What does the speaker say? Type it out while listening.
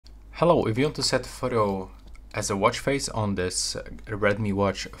Hello, if you want to set photo as a watch face on this Redmi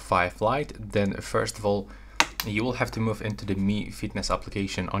Watch 5 Lite, then first of all, you will have to move into the Mi Fitness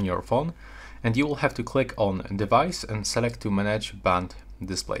application on your phone, and you will have to click on Device and select to manage band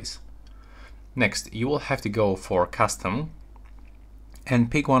displays. Next, you will have to go for Custom and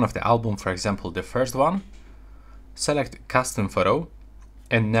pick one of the album, for example, the first one, select Custom Photo,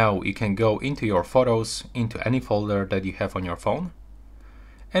 and now you can go into your photos, into any folder that you have on your phone,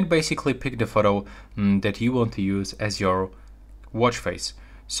 and basically pick the photo that you want to use as your watch face.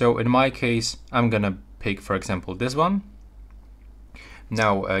 So in my case, I'm gonna pick, for example, this one.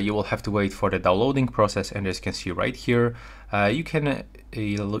 Now you will have to wait for the downloading process, and as you can see right here, you can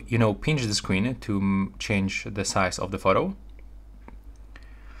pinch the screen to change the size of the photo.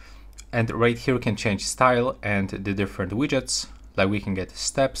 And right here you can change style and the different widgets, like we can get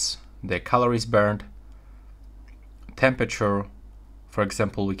steps, the calories burned, temperature. For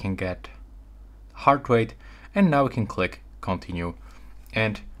example, we can get heart rate, and now we can click continue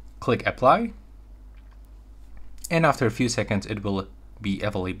and click apply. And after a few seconds, it will be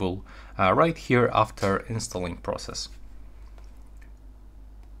available right here after installing process.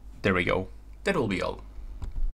 There we go. That will be all.